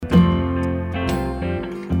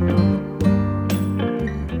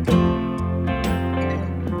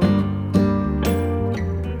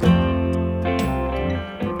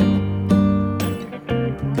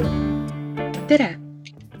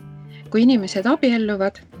Kui inimesed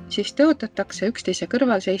abielluvad, siis tõotatakse üksteise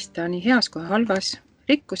kõrval seista nii heas kui halvas,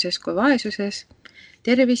 rikkuses kui vaesuses,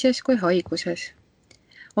 tervises kui haiguses.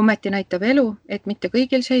 Ometi näitab elu, et mitte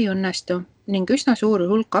kõigil see ei õnnestu ning üsna suur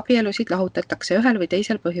hulk abielusid lahutatakse ühel või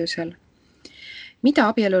teisel põhjusel. Mida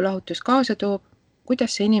abielulahutus kaasa toob,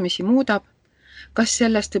 kuidas see inimesi muudab, kas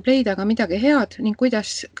sellest võib leida ka midagi head ning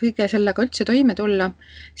kuidas kõige sellega üldse toime tulla,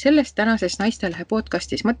 sellest tänases Naistelehe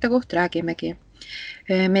podcastis Mõttekoht räägimegi.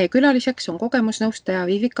 Meie külaliseks on kogemusnõustaja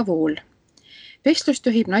Viivika Vool. Vestlust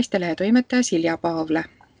juhib Naistelehe toimetaja Silja Paavle.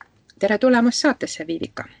 Tere tulemast saatesse,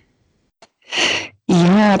 Viivika!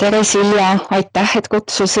 Ja, tere Silja, aitäh, et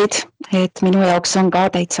kutsusid, et minu jaoks on ka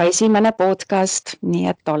täitsa esimene podcast, nii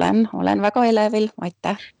et olen väga elevil,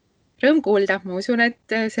 aitäh. Rõõm kuulda, ma usun,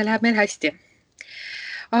 et see läheb meil hästi.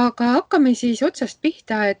 Aga hakkame siis otsast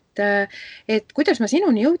pihta, et kuidas ma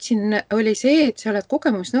sinuni jõudsin, oli see, et sa oled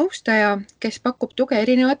kogemusnõustaja, kes pakub tuge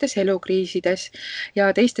erinevates elukriisides ja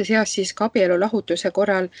teiste seas siis ka abielulahutuse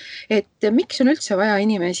korral. Et miks on üldse vaja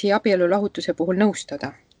inimesi abielulahutuse puhul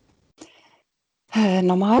nõustada?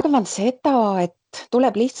 No ma arvan seda, et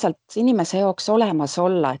tuleb lihtsalt inimese jaoks olemas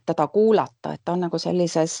olla, et teda kuulata, et ta on nagu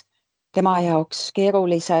sellises tema jaoks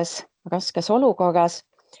keerulises, raskes olukorras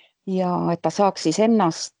ja et ta saaks siis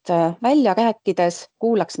ennast välja rääkides,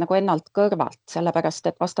 kuulaks nagu ennalt kõrvalt, sellepärast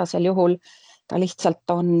et vastasel juhul ta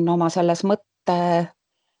lihtsalt on oma selles mõtte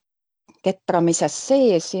ketramises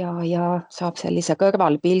sees ja saab sellise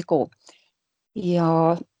kõrvalpilgu ja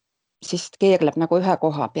siis keerleb nagu ühe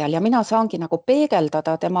koha peal ja mina saangi nagu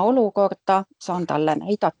peegeldada tema olukorda, saan talle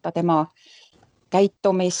näidata tema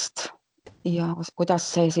käitumist ja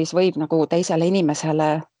kuidas see siis võib nagu teisele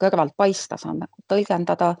inimesele kõrvalt paista, saan nagu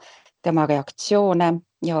tõlgendada tema reaktsioone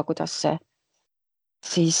ja kuidas see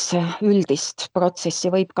siis üldist protsessi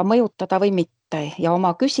võib ka mõjutada või mitte ja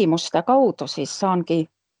oma küsimuste kaudu siis saangi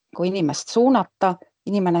kui inimest suunata,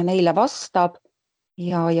 inimene neile vastab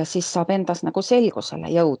ja siis saab endas nagu selgusele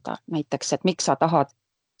jõuda, näiteks, et miks sa tahad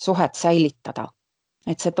suhet säilitada.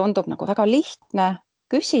 Et see tundub nagu väga lihtne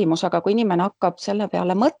küsimus, aga kui inimene hakkab selle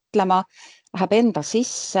peale mõtlema, läheb enda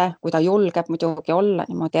sisse, kui ta julgeb muidugi olla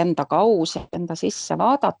niimoodi endaga aus, enda sisse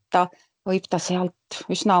vaadata, võib ta sealt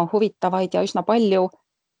üsna huvitavaid ja üsna palju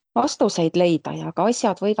vastuseid leida ja ka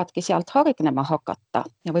asjad võivadki sealt hargnema hakata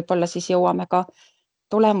ja võib-olla siis jõuame ka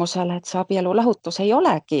tulemusele, et see abielulahutus ei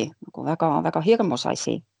olegi nagu väga hirmus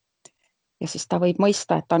asi. Ja siis ta võib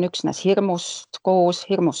mõista, et ta on üksnes hirmust koos,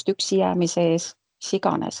 hirmust üksi jäämise ees, mis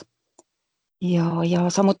iganes. Ja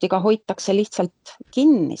samuti ka hoitakse lihtsalt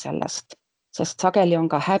kinni sellest, sest sageli on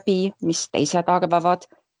ka häbi, mis teised arvavad,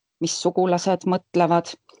 mis sugulased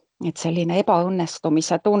mõtlevad, et selline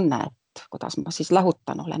ebaõnnestumise tunne, et kuidas ma siis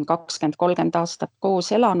lahutan, olen 20-30 aastat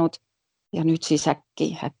koos elanud ja nüüd siis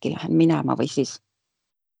äkki lähen minema või siis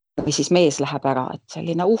mees läheb ära, et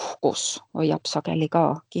selline uhkus hoiab sageli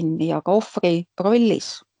ka kinni ja ka ohvri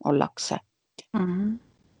rollis ollakse.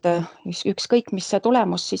 Ükskõik, mis see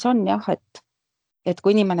tulemus siis on, jah, et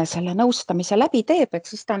kui inimene selle nõustamise läbi teeb, et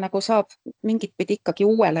siis ta nagu saab mingit pidi ikkagi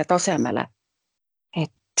uuele tasemele,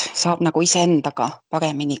 et saab nagu iseendaga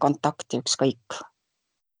paremini kontakti ükskõik,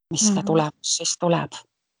 mis see tulemus siis tuleb.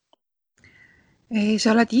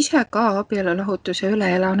 Sa oled ise ka abielulahutuse üle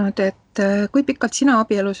elanud, et kui pikalt sina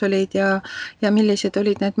abielus olid ja millised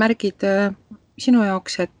olid need märgid sinu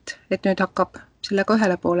jaoks, et nüüd hakkab sellega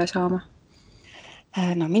ühele poole saama?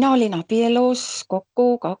 No mina olin abielus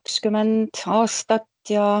kokku 20 aastat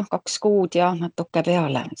ja 2 kuud ja natuke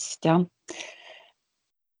peale vist, jah.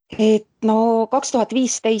 Et no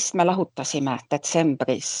 2015 me lahutasime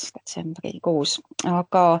detsembrikuus,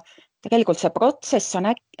 aga tegelikult see protsess on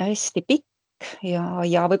hästi pikk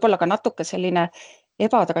ja võib-olla ka natuke selline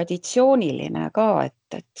ebatraditsiooniline ka,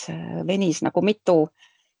 et venis nagu mitu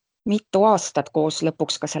aastat koos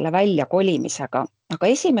lõpuks ka selle väljakolimisega. Aga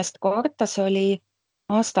esimest korda see oli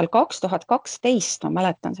aastal 2012, ma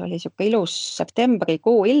mäletan, see oli siuke ilus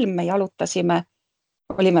septembrikuu ilm, me jalutasime,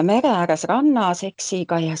 olime mere ääres rannas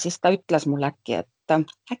eksiga ja siis ta ütles mulle et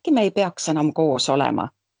äkki me ei peaks enam koos olema.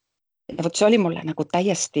 Ja võt see oli mulle nagu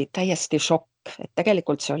täiesti šokk, et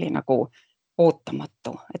tegelikult see oli nagu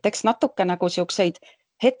ootamatu, et eks natuke nagu siukseid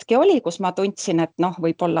hetki oli, kus ma tundsin, et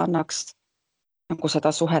võib-olla annaks nagu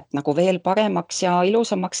seda suhet nagu veel paremaks ja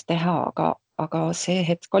ilusamaks teha, aga see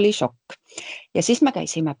hetk oli šokk. Ja siis me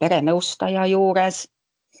käisime perenõustaja juures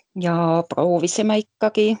ja proovisime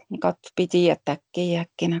ikkagi igat pidi, et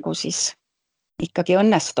äkki nagu siis ikkagi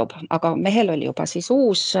õnnestub, aga mehel oli juba siis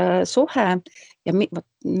uus suhe ja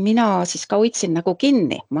mina siis ka hoidsin nagu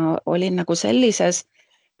kinni, ma olin nagu sellises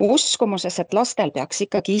uskumuses, et lastel peaks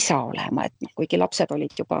ikkagi isa olema, et kuigi lapsed olid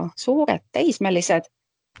juba suured, teismelised,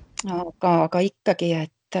 aga ikkagi,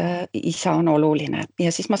 et isa on oluline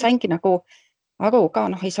ja siis ma saingi nagu aru ka,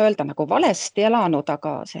 noh, ei saa öelda nagu valesti elanud,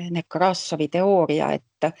 aga see Nekrassovi teooria,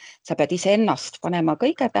 et sa pead iseennast panema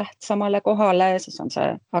kõige tähtsamale kohale, siis on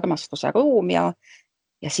see armastuse ruum ja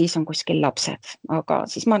siis on kuskil lapsed, aga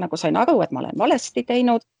siis ma nagu sain aru, et ma olen valesti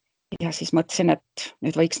teinud ja siis mõtlesin, et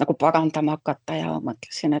nüüd võiks nagu parandama hakata ja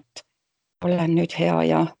mõtlesin, et olen nüüd hea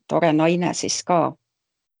ja tore naine siis ka.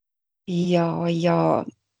 ja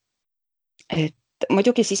et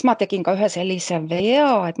muidugi siis ma tegin ka ühe sellise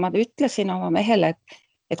vea, et ma ütlesin oma mehele,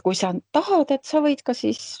 et kui sa tahad, et sa võid ka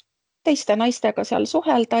siis teiste naistega seal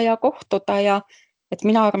suhelda ja kohtuda ja et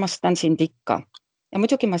mina armastan sind ikka. Ja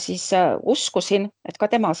muidugi ma siis uskusin, et ka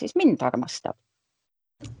tema siis mind armastab.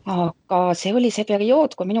 Aga see oli see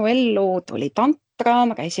periood, kui minu ellu tuli tantra,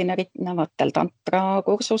 ma käisin erinevatel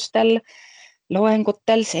tantrakursustel,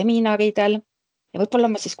 loengutel, seminaridel ja võib-olla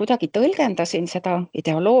ma siis kuidagi tõlgendasin seda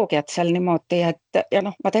ideoloogiat seal niimoodi, et ja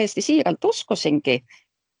noh, ma täiesti siiralt uskusingi,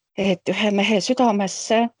 et ühe mehe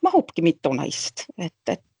südamesse mahubki mitu naist,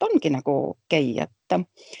 et ongi nagu okei, et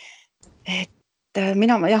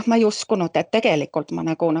mina, jah, ma ei uskunud, et tegelikult ma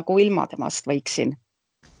nagu ilma temast võiksin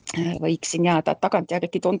jääda, et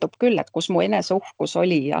tagantjärgi tundub küll, et kus mu eneseuhkus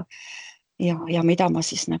oli ja mida ma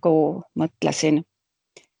siis nagu mõtlesin.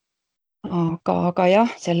 Aga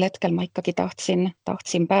jah, sel hetkel ma ikkagi tahtsin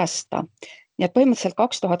päästa. Nii et põhimõtteliselt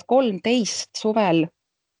 2013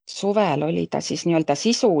 suvel oli ta siis nii-öelda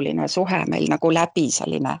sisuline suhe meil nagu läbi,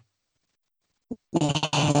 selline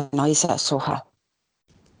naise suhe.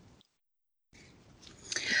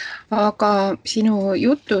 Aga sinu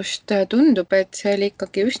jutust tundub, et see oli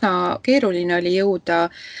ikkagi üsna keeruline oli jõuda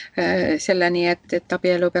selleni, et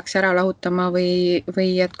abielu peaks ära lahutama või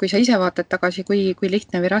et kui sa ise vaatad tagasi, kui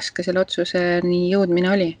lihtne või raske selle otsuseni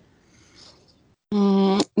jõudmine oli?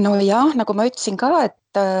 No jah, nagu ma ütlesin ka,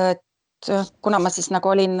 et kuna ma siis nagu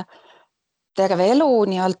olin terve elu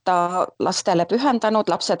nii-öelda lastele pühendanud,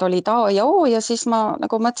 lapsed olid A ja O ja siis ma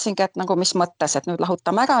nagu mõtlesingi, et nagu mis mõttes, et nüüd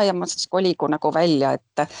lahutame ära ja ma siis koligu nagu välja,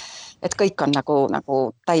 et kõik on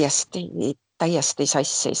nagu täiesti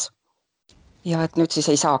sassis. Ja et nüüd siis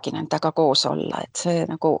ei saagi nendega koos olla, et see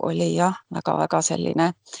nagu oli jah, väga-väga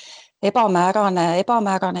selline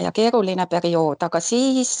ebamäärane ja keeruline periood, aga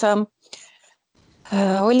siis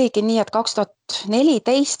oligi nii, et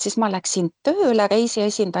 2014 siis ma läksin tööle,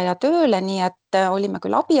 reisiesindaja tööle, nii et olime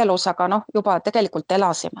küll abielus, aga noh, juba tegelikult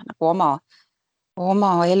elasime nagu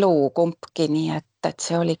oma elu kumbki, nii et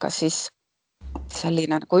see oli ka siis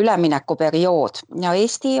selline nagu üleminekuperiood ja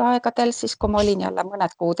Eesti aegadel siis, kui ma olin jälle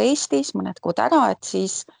mõned kuud Eestis, mõned kuud ära, et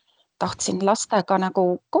siis tahtsin lastega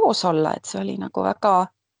nagu koos olla, et see oli nagu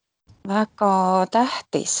väga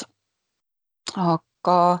tähtis.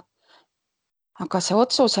 Aga see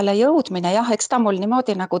otsusele jõudmine, jah, eks ta mul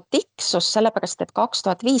niimoodi nagu tiksus, sellepärast et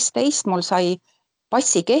 2015 mul sai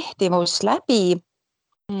passi kehtivus läbi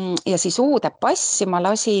ja siis uude passi ma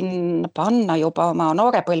lasin panna juba oma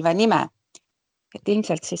noorepõlve nime. Et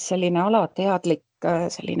ilmselt siis selline alateadlik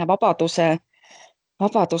selline vabaduse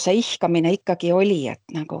ihkamine ikkagi oli, et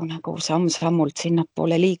nagu samm-sammult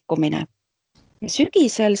sinnapoole liikumine.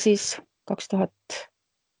 Sügisel siis 2015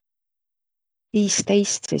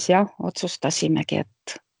 siis jah, otsustasimegi,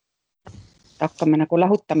 et hakkame nagu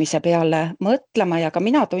lahutamise peale mõtlema ja ka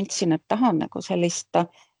mina tundsin, et tahan nagu sellist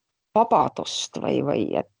vabadust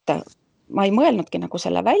või et ma ei mõelnudki nagu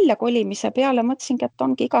selle väljakolimise peale, mõtlesingi, et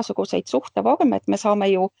ongi igasuguseid suhtevorme, et me saame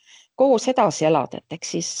ju koos edasi elada, et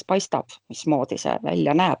eks siis paistab, mismoodi see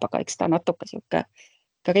välja näeb, aga eks ta natuke sihuke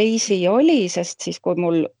kreisi oli, sest siis kui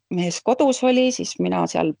mul mees kodus oli, siis mina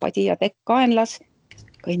seal padi ja tekk kaenlas,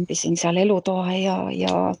 kõndisin seal elutoa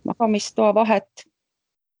ja magamistoa vahet.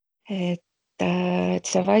 Et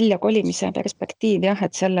see väljakolimise perspektiiv jah,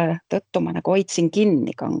 et selle tõttu ma nagu hoidsin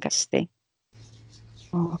kinni kangesti.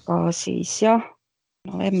 Aga siis jah,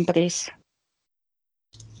 novembris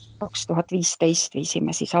 2015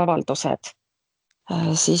 viisime siis avaldused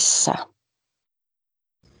sisse.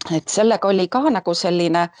 Et sellega oli ka nagu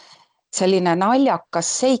selline naljakas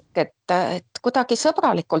seik, et kuidagi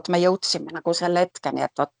sõbralikult me jõudsime nagu selle hetkeni,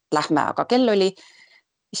 et vot lähme, aga kell oli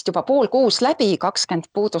vist juba 5:30 läbi,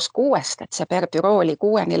 20 puudus 6, et see perbüroo oli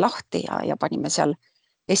 6-ni lahti ja panime seal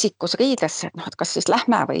esikus riidesse, et noh, et kas siis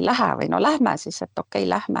lähme või ei lähe või no lähme siis, et okei,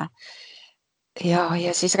 lähme.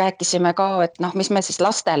 Ja siis rääkisime ka, et noh, mis me siis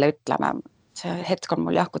lastele ütleme, see hetk on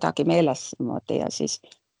mul jah kuidagi meeles niimoodi ja siis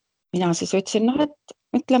mina siis ütlesin, noh, et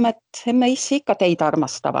ütleme, et emme-issi ikka teid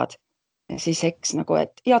armastavad. Ja siis eks nagu,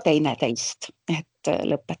 et ja teineteist, et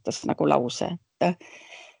lõpetas nagu lause,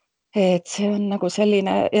 et see on nagu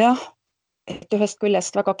selline jah, et ühest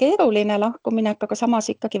küljest väga keeruline lahkuminek, aga samas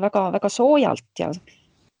ikkagi väga-väga soojalt ja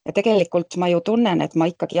tegelikult ma ju tunnen, et ma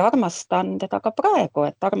ikkagi armastan teda ka praegu,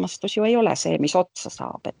 et armastus ju ei ole see, mis otsa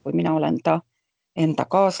saab, et kui mina olen ta enda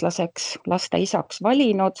kaaslaseks, laste isaks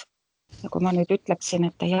valinud ja kui ma nüüd ütleksin,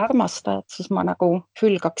 et ei armasta, et siis ma nagu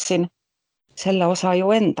hülgaksin selle osa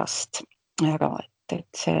ju endast ära, et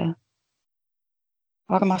see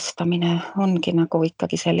armastamine ongi nagu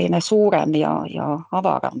ikkagi selline suurem ja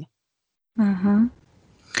avaram.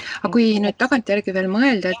 Aga kui nüüd tagantjärgi veel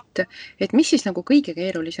mõelda, et mis siis nagu kõige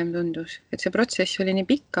keerulisem tundus, et see protsess oli nii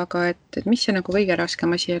pikk, aga et mis see nagu kõige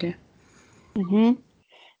raskem asi oli?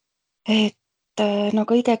 Et no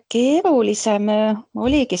kõige keerulisem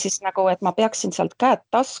oligi siis nagu, et ma peaksin sealt käed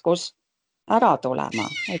taskus ära tulema,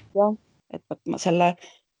 et jah, et ma selle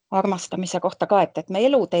armastamise kohta ka, et me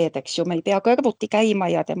eluteed, eks ju, me ei pea kõrvuti käima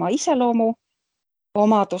ja tema iseloomu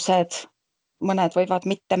omadused, mõned võivad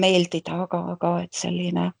mitte meeldida, aga et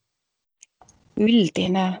selline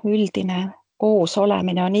üldine koos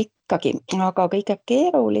olemine on ikkagi, aga kõige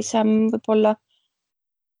keerulisem võib-olla,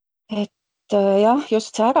 et jah,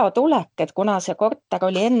 just see äratulek, et kuna see korter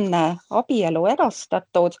oli enne abielu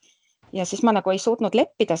erastatud ja siis ma nagu ei suutnud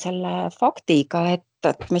leppida selle faktiga,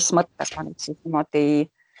 et mis mõttes ma nüüd siis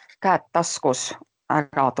niimoodi käed taskus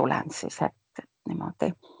ära tulen siis, et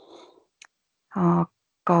niimoodi.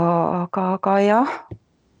 Aga jah,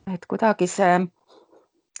 et kuidagi see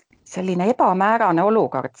selline ebamäärane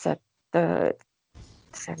olukord,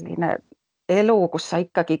 selline elu, kus sa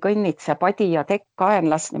ikkagi kõnnid see padi ja tekk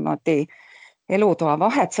kaenlas niimoodi elutoa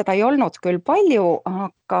vahet, seda ei olnud küll palju,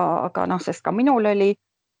 aga noh, sest ka minul oli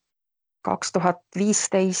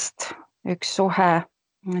 2015 üks suhe,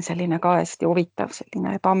 selline ka hästi huvitav,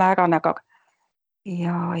 selline ebamäärane,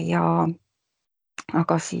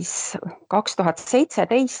 aga siis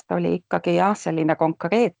 2017 oli ikkagi jah, selline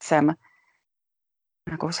konkreetsem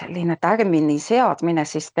nagu selline tärmini seadmine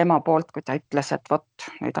siis tema poolt, kui ta ütles, et vot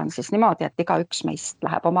nüüd on siis niimoodi, et igaüks meist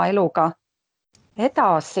läheb oma eluga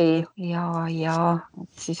edasi ja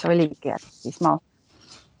siis oligi, et siis ma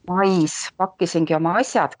mais pakkisingi oma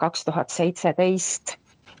asjad 2017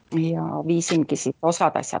 ja viisingi siis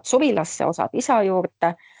osad asjad suvilasse, osad isa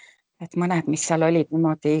juurde, et mõned, mis seal olid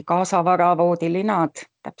niimoodi kaasavara, voodilinad,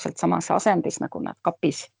 täpselt samas asendis, nagu nad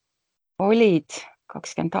kapis olid,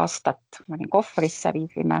 20 aastat ma olin kohvrisse,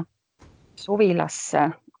 viisime suvilasse,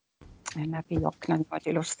 läbi okna niimoodi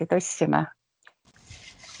ilusti tõstsime.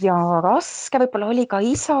 Ja raske võib-olla oli ka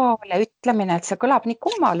isale ütlemine, et see kõlab nii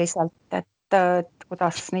kummaliselt, et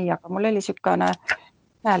kuidas nii, aga mul oli niisugune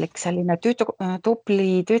imelik selline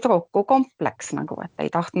tubli tüdruku kompleks nagu, et ei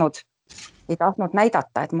tahtnud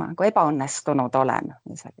näidata, et ma nagu ebaõnnestunud olen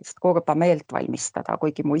ja sellist kurba meelt valmistada,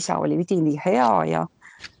 kuigi mu isa oli üdini hea ja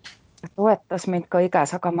toetas mind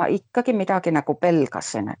kõiges, aga ma ikkagi midagi nagu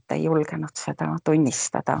pelgasin, et ei julgenud seda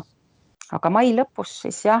tunnistada. Aga mai lõpus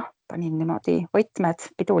siis jah, panin niimoodi võtmed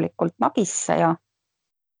pidulikult magisse ja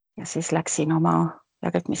siis läksin oma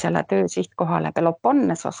järgmisele töösihtkohale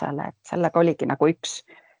Peloponnesosele, et sellega oligi nagu üks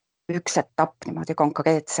etapp niimoodi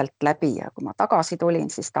konkreetselt läbi ja kui ma tagasi tulin,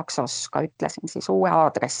 siis taksos ka ütlesin siis uue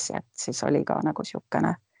aadressi, et siis oli ka nagu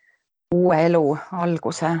niisugune uue elu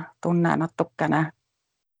alguse tunne natukene.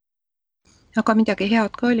 Aga midagi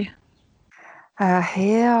head ka oli?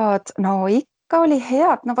 Head, no ikka oli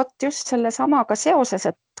head, no vot just selle samaga seoses,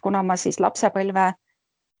 et kuna ma siis lapsepõlve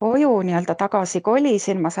koju nii-öelda tagasi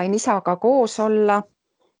kolisin, ma sain isaga koos olla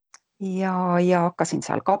ja hakkasin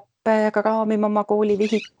seal kappe kraamima oma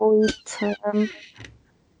koolivihikuid,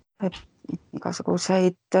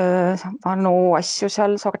 igasuguseid vanu asju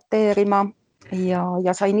seal sorteerima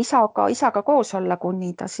ja sain isaga koos olla,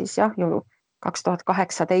 kuni ta siis jah, ju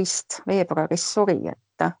 2018 veebruaris suri,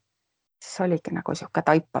 et siis oligi nagu niisugune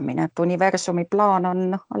taipamine, et universumi plaan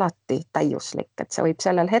on alati täiuslik, et see võib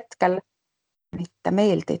sellel hetkel mitte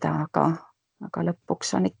meeldida, aga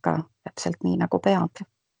lõpuks on ikka täpselt nii, nagu peab.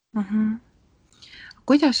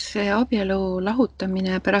 Kuidas see abielu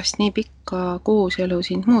lahutamine pärast nii pikka kooselu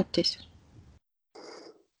sind muutis?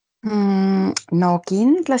 No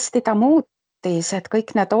kindlasti ta muutis, et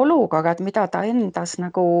kõik need olukorrad, mida ta endas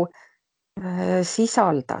nagu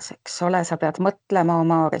sisaldas, eks ole, sa pead mõtlema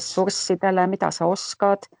oma ressurssidele, mida sa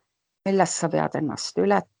oskad, millest sa pead ennast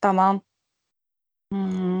ületama.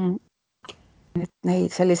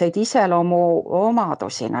 Neid selliseid iseloomu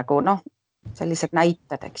omadusi nagu noh, sellised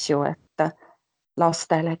näited, eks ju, et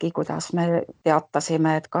lastelegi, kuidas me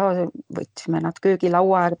teatasime, et ka võtsime nad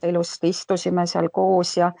köögilaua äärde ilusti, istusime seal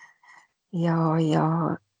koos ja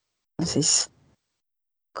siis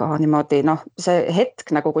ka niimoodi, noh, see hetk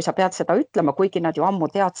nagu, kui sa pead seda ütlema, kuigi nad ju ammu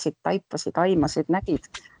teadsid, taipasid, aimasid, nägid,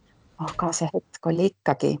 aga see hetk oli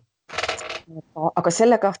ikkagi. Aga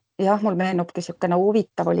sellega, jah, mul meenubki niisugune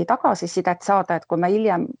huvitav oli tagasisidet saada, et kui me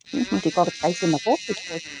hiljem mingi kord käisime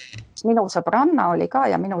kohvikus, siis minu sõbranna oli ka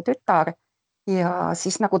ja minu tütar ja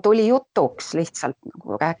siis nagu tuli jutuks lihtsalt, nagu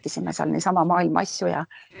rääkisime seal niisama maailma asju ja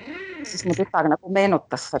siis mu tütar nagu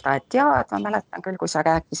meenutas seda, et jaa, et ma mäletan küll, kui sa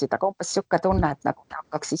rääkisid, aga umbes niisugune tunne, et nagu me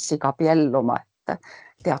hakkaks issiga abielluma, et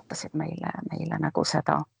teatasid meile nagu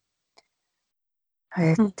seda.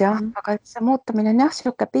 Et jah, aga et see muutumine on jah,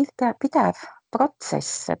 niisugune pidev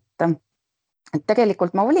protsess, et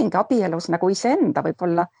tegelikult ma olingi abielus nagu iseenda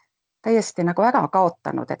võib-olla täiesti nagu ära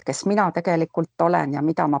kaotanud, et kes mina tegelikult olen ja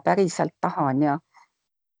mida ma päriselt tahan ja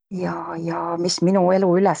mis minu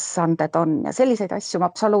elu ülesanded on ja selliseid asju ma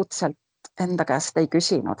absoluutselt enda käest ei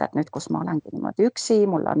küsinud, et nüüd, kus ma olengi niimoodi üksi,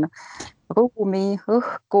 mul on ruumi,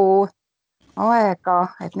 õhku, aega,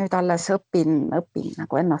 et nüüd alles õpin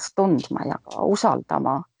nagu ennast tundma ja ka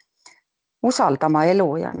usaldama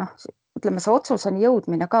elu ja noh, ütleme see otsuseni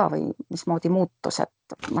jõudmine ka või mismoodi muutus,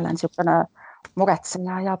 et ma olen niisugune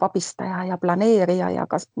muretseja ja pabistaja ja planeerija ja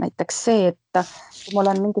ka näiteks see, et kui mul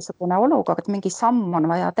on mingisugune olukord, mingi samm on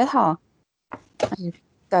vaja teha,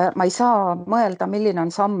 et ma ei saa mõelda, milline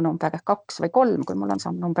on samm number 2 või 3, kui mul on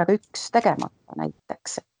samm number 1 tegemata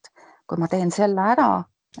näiteks, et kui ma teen selle ära,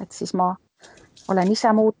 et siis ma olen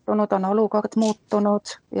ise muutunud, on olukord muutunud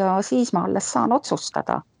ja siis ma alles saan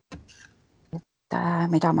otsustada, et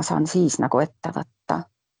mida ma saan siis nagu ette võtta.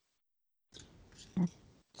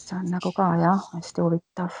 See on nagu ka jah, hästi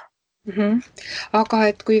huvitav. Aga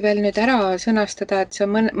et kui veel nüüd ära sõnastada, et sa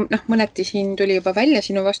mõneti siin tuli juba välja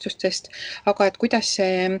sinu vastustest, aga et kuidas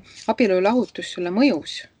see abielulahutus sulle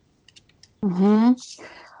mõjus?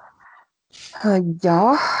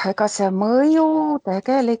 Jah, ega see mõju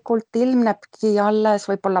tegelikult ilmnebki alles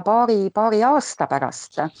võib-olla paari aasta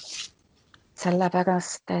pärast.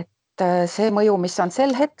 Sellepärast, et see mõju, mis on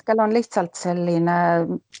sel hetkel, on lihtsalt selline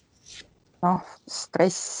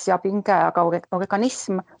stress ja pinge, aga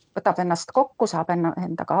organism võtab ennast kokku, saab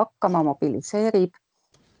endaga hakkama, mobiliseerib.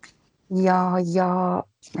 Ja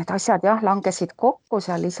need asjad jah, langesid kokku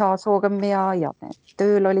seal isasurm ja need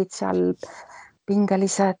tööl olid seal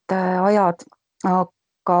pingelised ajad,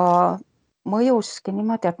 aga mõjuski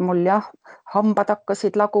niimoodi, et mul jah, hambad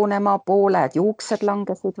hakkasid lagunema, pooled juuksed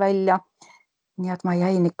langesid välja. Nii et ma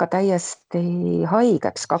jäin ikka täiesti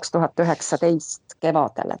haigeks 2019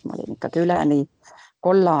 kevadel, et ma olin ikkagi üleni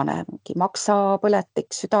kollane, mingi maksapõletik,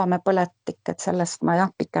 südamepõletik, et sellest ma jah,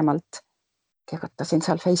 pikemalt kirjutasin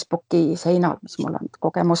seal Facebooki seinal, mis mul on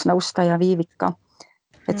kogemusnõustaja Viivika.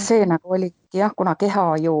 Et see nagu oligi jah, kuna keha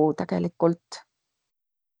ju tegelikult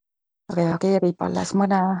reageerib alles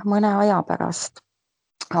mõne aja pärast.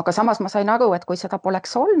 Aga samas ma sain aru, et kui seda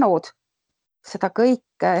poleks olnud, seda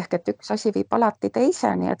kõike, ehk et üks asi viib alati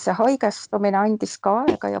teiseni, et see haigestumine andis ka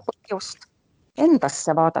aega ja põhjust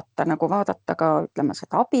endasse vaadata, nagu vaadata ka, ütleme,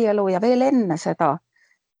 seda abielu ja veel enne seda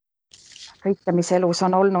kõike, mis elus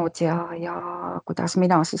on olnud ja kuidas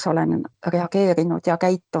mina siis olen reageerinud ja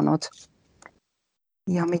käitunud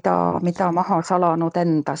ja mida maha salanud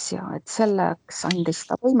endas ja et selleks andis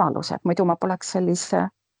ta võimaluse, et muidu ma poleks sellise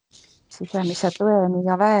sisemise tõeni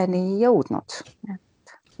ja väeni jõudnud,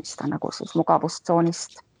 mis ta nagu siis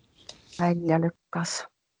mugavustsoonist välja lükkas.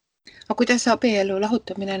 Aga kuidas abielu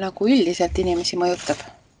lahutamine nagu üldiselt inimesi mõjutab?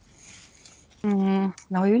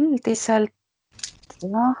 No üldiselt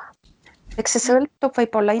jah, eks see sõltub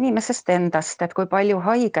võib-olla inimesest endast, et kui palju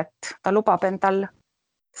haiget ta lubab endal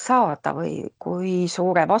saada või kui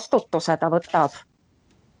suure vastutuse ta võtab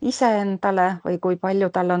iseendale või kui palju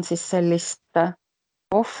tal on siis sellist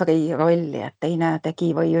ohvri rolli, et teine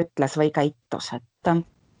tegi või ütles või käitus, et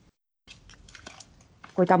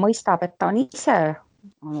kui ta mõistab, et ta on ise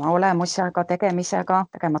oma olemusega, tegemisega,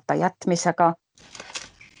 tegemata jätmisega,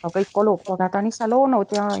 kõik olukorrad on ise loonud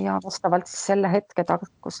ja vastavalt siis selle hetke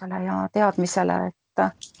tarkusele ja teadmisele,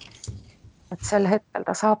 et sel hetkel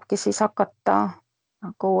ta saabki siis hakata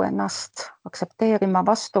nagu ennast aktsepteerima,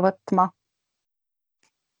 vastu võtma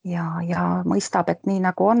ja mõistab, et nii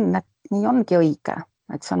nagu on, et nii ongi õige,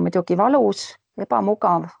 et see on muidugi valus,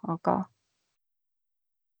 ebamugav, aga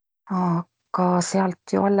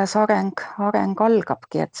sealt ju alles areng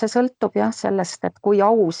algabki, et see sõltub jah sellest, et kui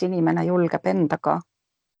aus inimene julgeb endaga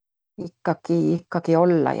ikkagi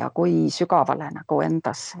olla ja kui sügavale nagu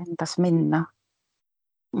endas minna.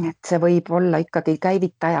 Et see võib olla ikkagi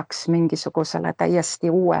käivitajaks mingisugusele täiesti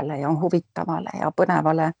uuele ja huvitavale ja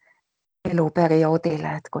põnevale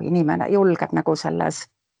eluperioodile, et kui inimene julgeb nagu selles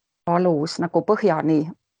valus nagu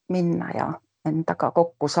põhjani minna ja endaga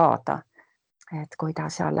kokku saada. Et kui ta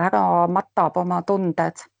seal ära matab oma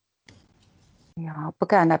tunded ja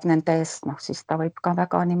põgeneb nende eest, siis ta võib ka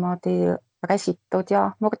väga niimoodi räsitud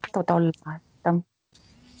ja murtud olla, et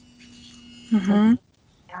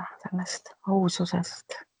jah, sellest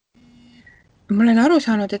aususest. Ma olen aru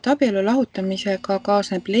saanud, et abielu lahutamisega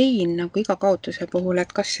kaasneb lein nagu iga kaotuse puhul,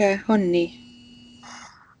 et kas see on nii?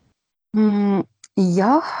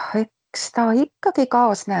 Jah, eks ta ikkagi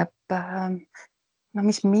kaasneb. No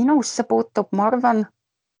mis minusse puutub, ma arvan,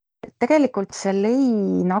 et tegelikult see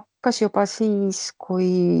lein hakkas juba siis,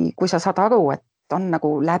 kui sa saad aru, et on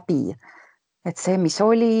nagu läbi. Et see, mis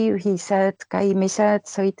oli, ühised käimised,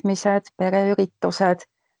 sõitmised, pereüritused,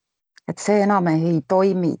 et see enam ei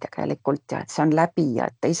toimi tegelikult ja et see on läbi ja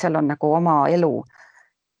et teisel on nagu oma elu.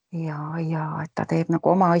 Ja et ta teeb nagu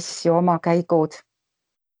oma asju, oma käigud.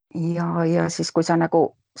 Ja siis, kui sa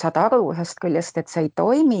nagu saad aru ühest küljest, et see ei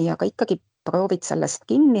toimi, aga ikkagi proovid sellest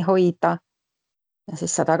kinni hoida. Ja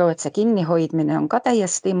siis saad aru, et see kinnihoidmine on ka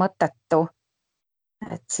täiesti mõttetu.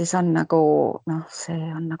 Et siis on nagu,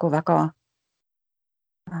 see on nagu väga,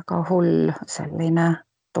 väga hull selline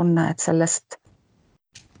tunne, et sellest,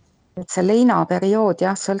 et see leinaperiood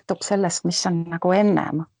jah, sõltub sellest, mis on nagu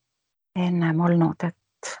ennem olnud,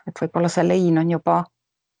 et võib-olla see lein on juba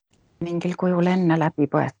mingil kujul enne läbi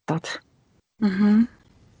põetud.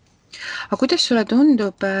 Aga kuidas sulle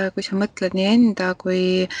tundub, kui sa mõtled nii enda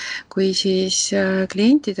kui siis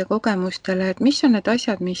klientide kogemustele, et mis on need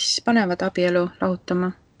asjad, mis panevad abielu lahutama?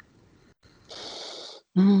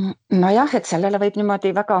 Nojah, et sellele võib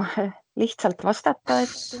niimoodi väga lihtsalt vastata,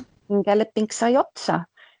 et hingeleping sai otsa,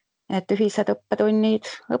 et ühised õppetunnid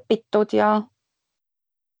õpitud ja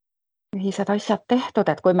ühised asjad tehtud,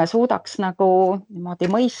 et kui me suudaks nagu niimoodi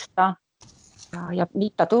mõista ja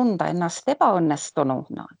mitte tunda ennast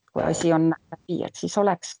ebaõnnestununa, kui asi on läbi, et siis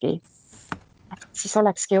olekski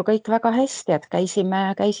ju kõik väga hästi, et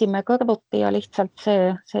käisime kõrvuti ja lihtsalt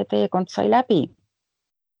see teekond sai läbi.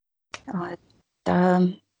 Et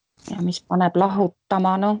ja mis paneb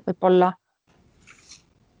lahutama, võib-olla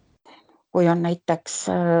kui on näiteks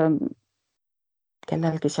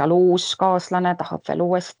kellelgi seal uus kaaslane tahab veel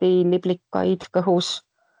uuesti liblikaid kõhus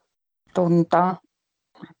tunda,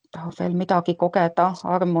 tahab veel midagi kogeda,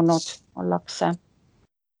 armunud ollakse.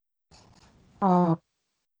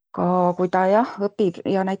 Aga kui ta õpib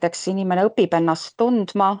ja näiteks inimene õpib ennast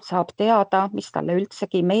tundma, saab teada, mis talle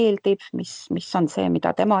üldsegi meeldib, mis on see,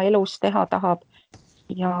 mida tema elus teha tahab.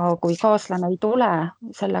 Ja kui kaaslane ei tule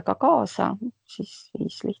sellega kaasa,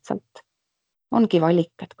 siis lihtsalt ongi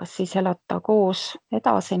valik, et kas siis elada koos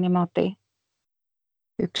edasi niimoodi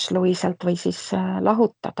üksluiselt või siis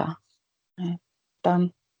lahutada. Et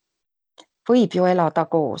võib ju elada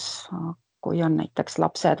koos, kui on näiteks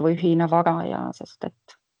lapsed või ühine vara sest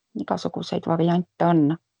et igasuguseid variante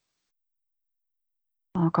on.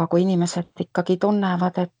 Aga kui inimesed ikkagi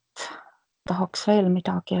tunnevad, et tahaks veel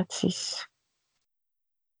midagi, et siis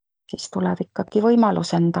tuleb ikkagi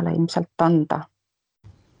võimalus endale ilmselt anda.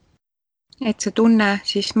 Et see tunne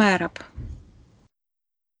siis määrab?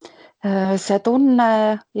 See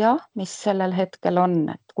tunne, mis sellel hetkel on,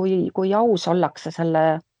 et kui aus ollakse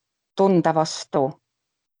selle tunde vastu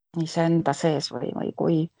iseenda sees või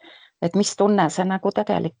et mis tunne see nagu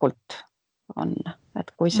tegelikult on.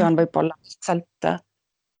 Et kui see on võib-olla lihtsalt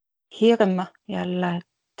hirm jälle,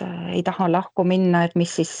 et ei taha lahku minna, et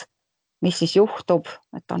mis siis juhtub,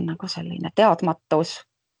 et on nagu selline teadmatus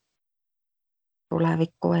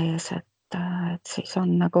tuleviku ees, et siis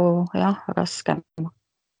on nagu raskem.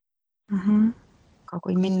 Aga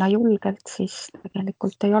kui minna julgelt, siis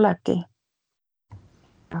tegelikult ei olegi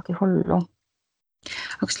midagi hullu.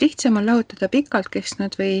 Aga kas lihtsam on lahutada pikalt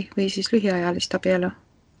kestnud või siis lühiajalist abielu?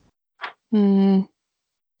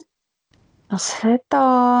 No seda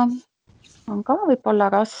on ka võib-olla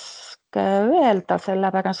raske öelda,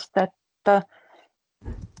 sellepärast et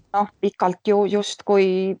pikalt ju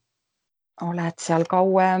justkui oled seal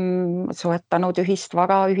kauem soetanud ühist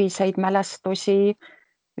vara, ühiseid mälestusi,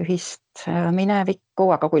 ühist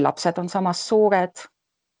minevikku, aga kui lapsed on samas suured,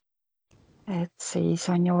 et siis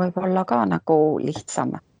on ju võib-olla ka nagu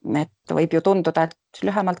lihtsam. Et võib ju tunduda, et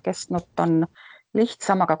lühemalt kestnud on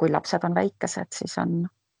lihtsam, aga kui lapsed on väikesed, siis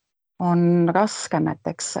on raskem, et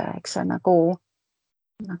eks see nagu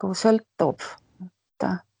sõltub,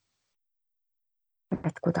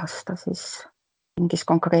 et kuidas ta siis mingis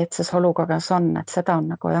konkreetses olukorras on, et seda on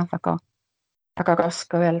nagu väga, väga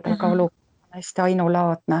raske öelda, aga olukord on hästi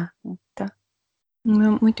ainulaadne.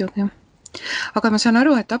 No muidugi. aga ma saan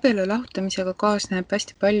aru, et abielu lahutamisega kaasneb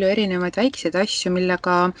hästi palju erinevaid väikseid asju,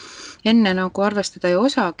 millega enne nagu arvestada ei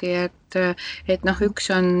osagi, et noh, üks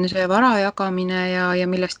on see vara jagamine ja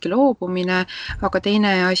millestki loobumine, aga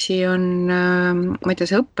teine asi on, ma ei tea,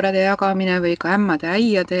 sõprade jagamine või ka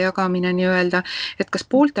ämmade-äiade jagamine nii-öelda, et kas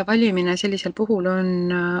poolte valimine sellisel puhul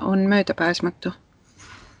on möödapääsmatu?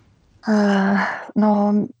 No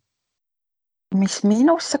mis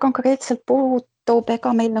minusse konkreetselt puutub,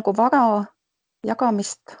 ega meil nagu vara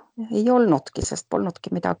jagamist ei olnudki, sest polnudki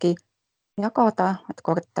midagi jagada, et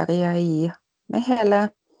korter jäi mehele.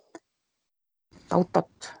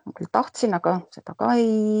 Autot küll tahtsin, aga seda ka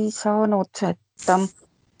ei saanud, et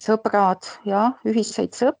sõbrad ja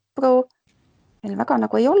ühiseid sõpru meil väga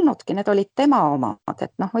nagu ei olnudki, need olid tema omad,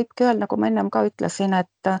 et noh, võibki öelda, nagu ma ennem ka ütlesin,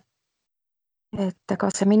 et ega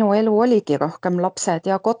see minu elu oligi rohkem lapsed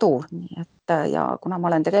ja kodu, nii et ja kuna ma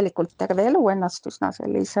olen tegelikult terve elu ennast üsna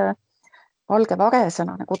sellise valge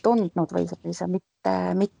varesena nagu tundnud või sellise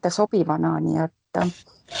mitte sobivana, nii et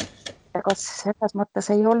ega selles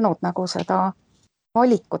mõttes ei olnud nagu seda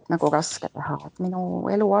valikut nagu raske teha, et minu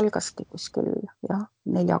elu algaski kuskil jah,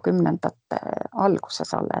 40ndate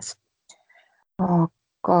alguses alles.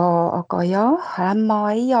 Aga jah,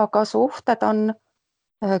 ämma-äiaga suhted on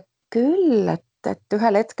küll, et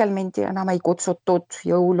ühel hetkel mind enam ei kutsutud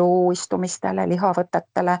jõuluistumistele,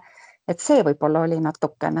 lihavõtetele, et see võib-olla oli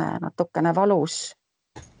natukene valus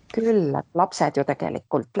küll, et lapsed ju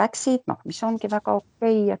tegelikult läksid, noh, mis ongi väga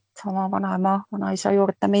okei, et oma vanaema, vanaisa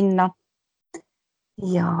juurde minna.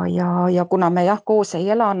 Ja kuna me jah, koos ei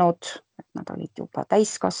elanud, et nad olid juba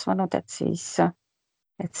täiskasvanud, et siis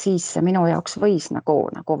see minu jaoks võis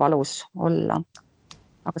nagu valus olla.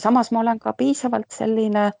 Aga samas ma olen ka piisavalt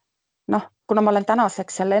selline, noh, kuna ma olen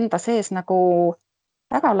tänaseks selle enda sees nagu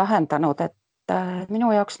ära lahendanud, et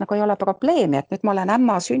minu jaoks nagu ei ole probleemi, et nüüd ma olen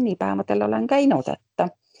ämma sünnipäevadel olen käinud,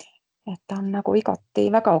 et on nagu igati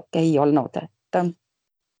väga okei olnud, et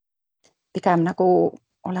pigem nagu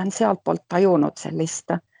olen sealt poolt tajunud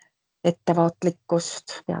sellist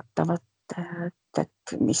ettevaatlikkust teatavat,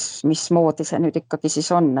 et mismoodi see nüüd ikkagi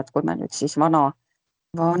siis on, et kui me nüüd siis vana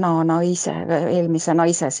naise, eelmise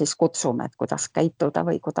naise siis kutsume, et kuidas käituda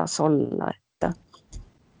või kuidas olla, et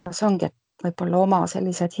see ongi, et võib-olla oma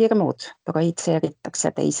sellised hirmud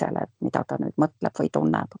projitseeritakse teisele, et mida ta nüüd mõtleb või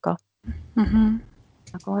tunneb, aga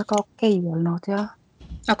nagu väga okei olnud, jah.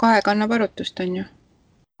 Aga aeg annab arutust, on ju?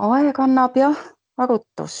 Aeg annab jah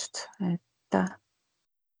arutust, et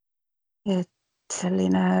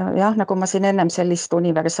selline jah, nagu ma siin ennem sellist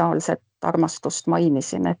universaalset armastust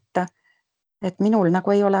mainisin, et minul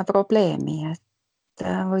nagu ei ole probleemi, et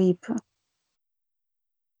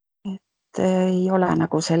ei ole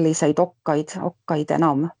nagu selliseid okkaid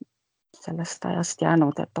enam sellest ajast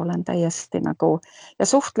jäänud, et olen täiesti nagu ja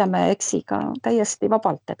suhtleme eksiga täiesti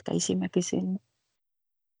vabalt, et käisimegi siin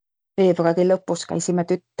veebruari lõpus käisime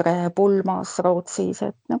tütre pulmas Rootsis,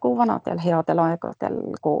 et nagu vanadel headel aegadel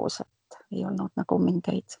koos, et ei olnud nagu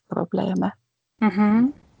mingeid probleeme.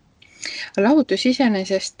 Lahutus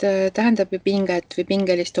iseenesest tähendab ju pinget või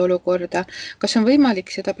pingelist olukorda. Kas on võimalik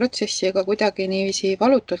seda protsessi ka kuidagi niiviisi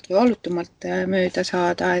valutult või valutumalt mööda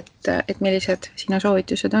saada, et millised sinu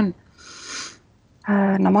soovitused on?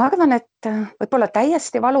 No ma arvan, et võib-olla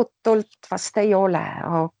täiesti valutult vast ei ole,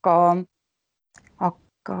 aga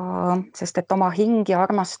sest et oma hing ja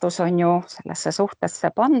armastus on ju sellesse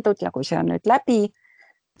suhtesse pandud ja kui see on nüüd läbi,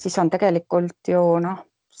 siis on tegelikult ju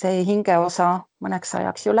see hingeosa mõneks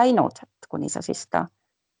ajaks ju läinud, et kuni sa siis ta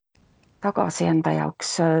tagasi enda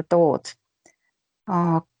jaoks tood.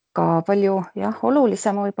 Aga palju jah,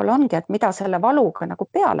 olulisem võib-olla ongi, et mida selle valuga nagu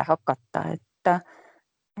peale hakata,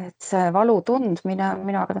 et see valu tundmine on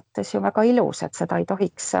minu arvates ju väga ilus, et seda ei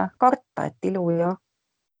tohiks karta, et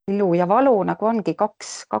ilu ja valu nagu ongi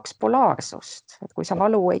kaks polaarsust, et kui sa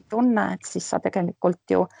valu ei tunne, et siis sa tegelikult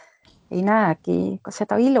ju ei näegi ka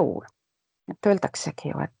seda ilu. Et öeldaksegi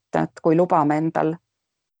ju, et kui lubame endal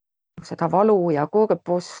seda valu ja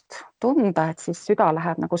kurbust tunda, et siis süda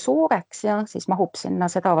läheb nagu suureks ja siis mahub sinna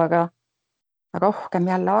seda väga rohkem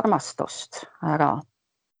jälle armastust ära.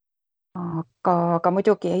 Aga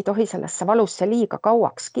muidugi ei tohi sellesse valusse liiga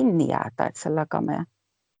kauaks kinni jääda, et sellega me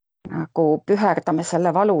nagu püherdame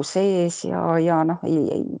selle valu sees ja noh,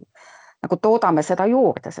 ei nagu toodame seda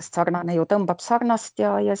juurde, sest sarnane ju tõmbab sarnast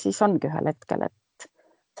ja siis ongi ühel hetkel, et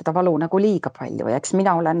seda valu nagu liiga palju ja eks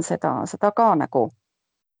mina olen seda ka nagu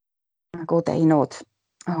teinud.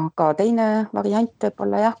 Aga teine variant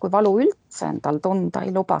võib-olla jah, kui valu üldse endal tunda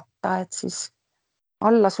ei lubata, et siis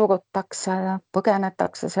alla surutakse,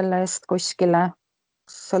 põgenetakse selle eest kuskile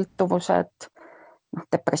sõltuvused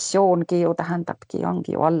depressioongi ju tähendabki,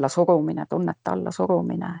 ongi ju allasurumine, tunnete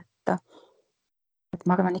allasurumine, et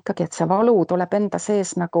ma arvan ikkagi, et see valu tuleb enda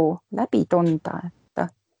sees nagu läbi tunda,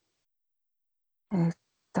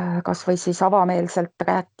 et kas või siis avameelselt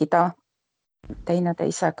rääkida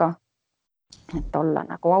teineteisega, et olla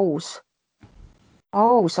nagu aus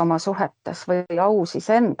oma suhetes või aus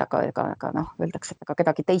iseendaga, ega öeldakse, et ega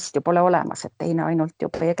kedagi teist ju pole olemas, et teine ainult ju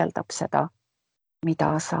peegeldab seda,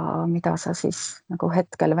 mida sa siis nagu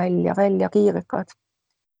hetkel välja kiirgad.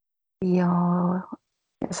 Ja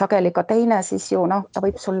sageli ka teine siis ju ta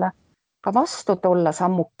võib sulle ka vastu tulla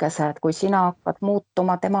sammukese, et kui sina hakkad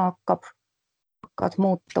muutuma, tema hakkad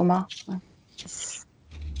muutuma, siis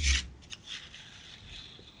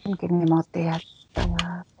ongi niimoodi, et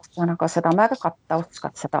ka seda märgata,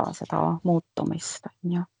 oskad seda muutumist.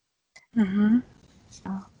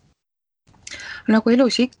 Nagu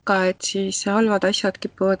elus ikka, et siis halvad asjad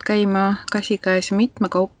kipuvad käima käsikäes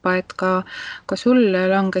mitmekaupa, et ka sul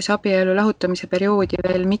langes abielu lahutamise perioodi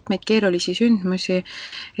veel mitmeid keerulisi sündmusi.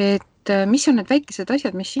 Et mis on need väikesed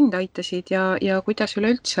asjad, mis sind aitasid ja kuidas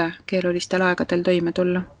üleüldse keerulistel aegadel toime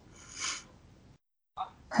tulla?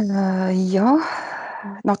 Jah,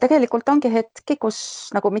 tegelikult ongi hetki, kus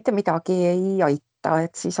nagu mitte midagi ei aita,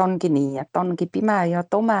 et siis ongi nii, et ongi pime ja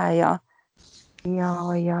tume ja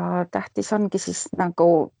tähtis ongi siis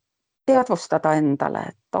nagu teadvustada endale,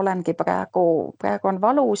 et olengi praegu on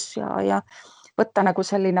valus ja võtta nagu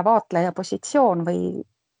selline vaatleja positsioon või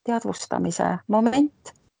teadvustamise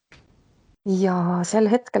moment. Ja sel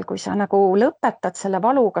hetkel, kui sa nagu lõpetad selle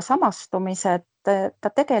valuga samastumise, et ta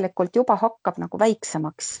tegelikult juba hakkab nagu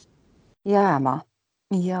väiksemaks jääma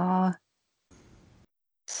ja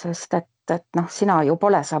sest et sina ju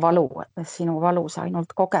pole sa valu, sinu valu, sa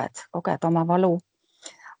ainult koged oma valu.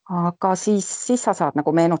 Aga siis sa saad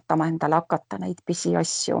nagu meenutama endale hakata neid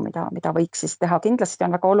pisiasju, mida võiks siis teha. Kindlasti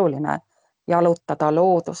on väga oluline jalutada,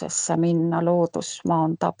 loodusesse minna, loodus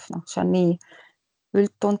maandab. See on nii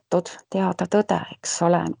üldtuntud teada tõde, eks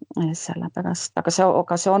ole, sellepärast. Aga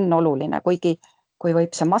see on oluline, kuigi kui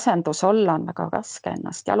võib see masendus olla, on väga raske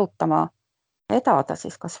ennast jalutama vedada,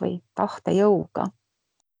 siis kas või tahtejõuga.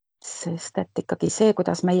 Sest et ikkagi see,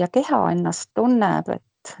 kuidas meie keha ennast tunneb,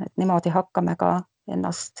 et niimoodi hakkame ka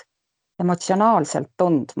ennast emotsionaalselt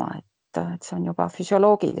tundma, et see on juba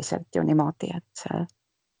füsioloogiliselt ju niimoodi, et see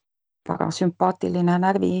parasümpaatiline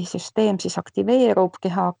närvisüsteem siis aktiveerub,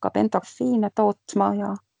 keha hakkab endorfiine tootma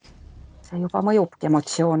ja see juba mõjubki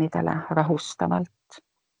emotsioonidele rahustavalt.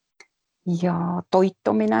 Ja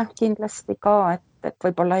toitumine kindlasti ka, et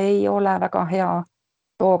võib-olla ei ole väga hea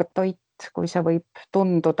toortoit, kui see võib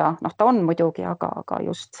tunduda, ta on muidugi, aga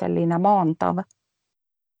just selline maandav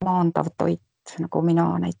toit, nagu mina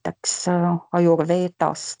näiteks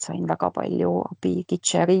Ayurvedast sain väga palju abi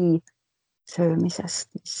kitšeri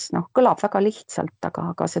söömisest, mis kõlab väga lihtsalt,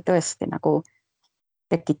 aga see tõesti nagu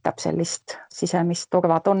tekitab sellist sisemist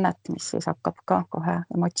turvatunnet, mis siis hakkab ka kohe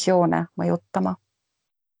emotsioone mõjutama.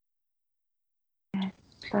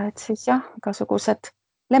 Et siis jah, igasugused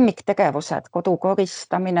lemmiktegevused, kodu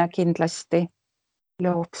koristamine kindlasti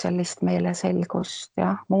loob sellist meeleselgust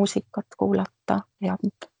ja muusikat kuulata ja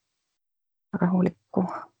rahulikku.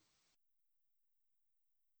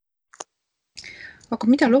 Aga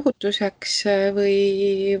mida lohutuseks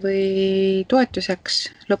või toetuseks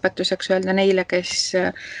lõpetuseks öelda neile, kes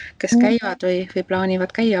käivad või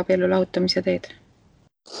plaanivad käia abielu lahutamise teed?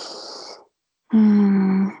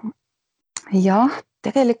 Jah,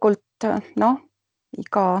 tegelikult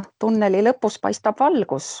iga tunneli lõpus paistab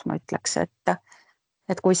valgus, ma ütleks,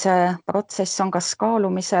 et kui see protsess on kas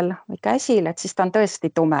kaalumisel või käsil, et siis ta on tõesti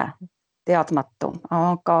tume, teadmatu,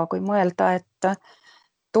 aga kui mõelda, et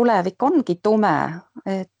tulevik ongi tume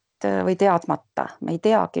või teadmata, me ei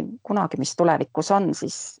teagi kunagi, mis tulevikus on,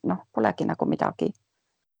 siis polegi nagu midagi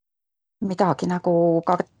nagu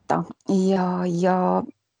karta ja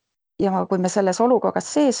kui me selles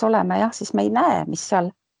olukorras sees oleme, jah, siis me ei näe, mis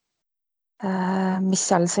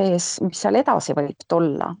seal edasi võib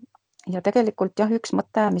tulla. Ja tegelikult jah, üks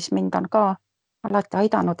mõte, mis mind on ka alati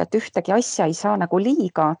aidanud, et ühtegi asja ei saa nagu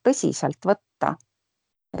liiga tõsiselt võtta.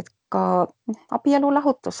 Et ka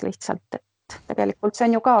abielulahutus lihtsalt, et tegelikult see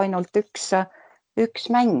on ju ka ainult üks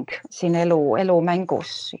mäng siin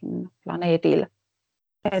elumängus siin planeedil.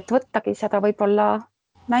 Et võttagi seda võib-olla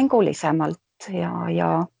mängulisemalt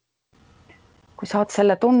ja kui saad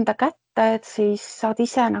selle tunde kätte, et siis saad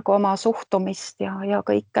ise nagu oma suhtumist ja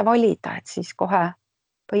kõike valida, et siis kohe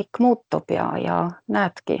kõik muutub ja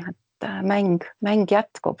näedki, et mäng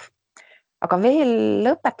jätkub. Aga veel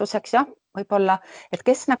lõpetuseks jah, võib-olla, et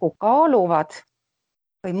kes nagu kaaluvad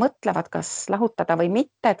või mõtlevad, kas lahutada või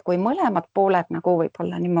mitte, et kui mõlemad pooled nagu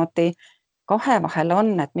võib-olla niimoodi kahe vahel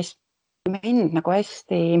on, et mis mind nagu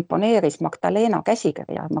hästi imponeeris Magdalena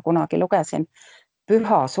käsikirja, ma kunagi lugesin,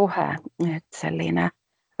 püha suhe, et selline,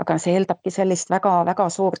 aga see eeldabki sellist väga-väga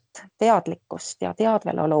suurt teadlikkust ja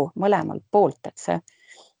teadvelolu mõlemalt poolt, et see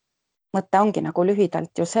mõte ongi nagu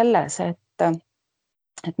lühidalt ju selles,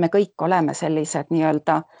 et me kõik oleme sellised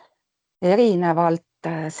nii-öelda erinevalt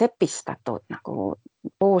sepistatud, nagu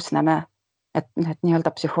koosneme, et need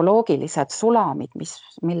nii-öelda psühholoogilised sulamid,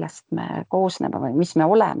 millest me koosneme või mis me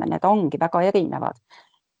oleme, need ongi väga erinevad.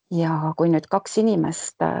 Ja kui nüüd kaks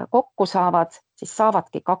inimest kokku saavad, siis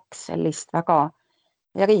saavadki kaks sellist väga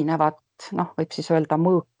erinevat, võib siis öelda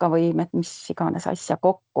mõõka või mis iganes asja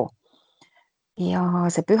kokku. Ja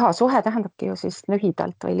see püha suhe tähendabki ju siis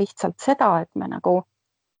lühidalt või lihtsalt seda, et me nagu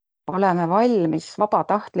oleme valmis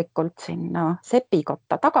vabatahtlikult sinna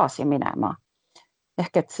sepikotta tagasi minema.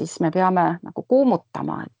 Ehk et siis me peame nagu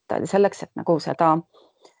kuumutama, et selleks, et nagu seda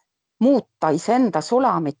muuta iseenda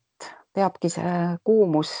sulamit, peabki see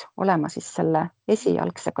kuumus olema siis selle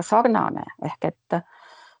esialgsega sarnane. Ehk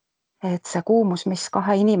et see kuumus, mis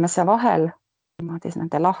kahe inimese vahel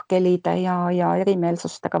nende lahkhelide ja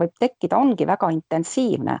erimeelsustega võib tekkida, ongi väga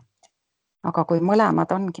intensiivne. Aga kui mõlemad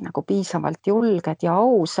ongi nagu piisavalt julged ja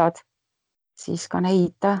ausad, siis ka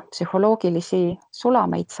neid psühholoogilisi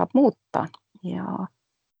sulameid saab muuta. Ja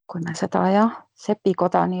kui me seda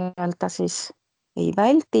sepikoda nii-öelda siis ei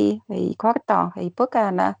väldi, ei karda, ei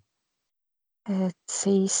põgene, et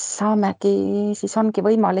siis ongi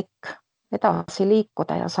võimalik edasi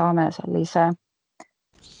liikuda ja saame sellise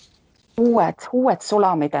uued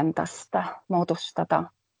sulamid endast moodustada.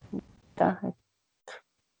 Et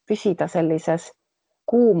püsida sellises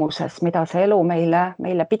kuumuses, mida see elu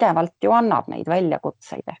meile pidevalt ju annab, neid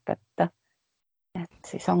väljakutseid. Ehk et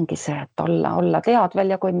siis ongi see, et olla teadvel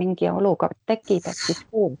ja kui mingi olukord tekib, et siis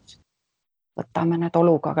koos võtame need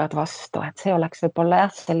olukorrad vastu. Et see oleks võib-olla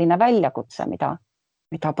selline väljakutse,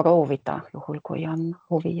 mida proovida juhul, kui on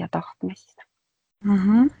huvi ja tahtmist.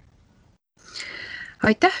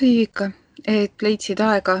 Aitäh, Viivika, et leidsid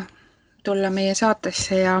aega tulla meie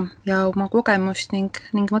saatesse ja oma kogemust ning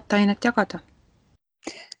mõtteainet jagada.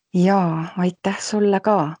 Ja aitäh sulle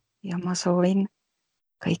ka ja ma soovin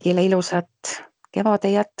kõigile ilusat kevade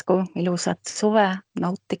jätku, ilusat suve,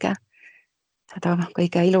 nautige seda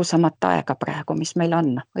kõige ilusamat aega praegu, mis meil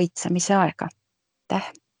on, õitsemise aega.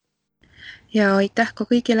 Aitäh! Ja aitäh ka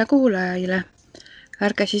kõigile kuulajaile.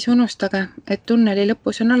 Ärge siis unustage, et tunneli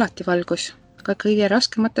lõpus on alati valgus, ka kõige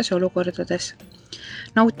raskemates olukordades.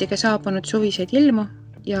 Nautige saabunud suviseid ilmu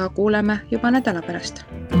ja kuuleme juba nädala pärast.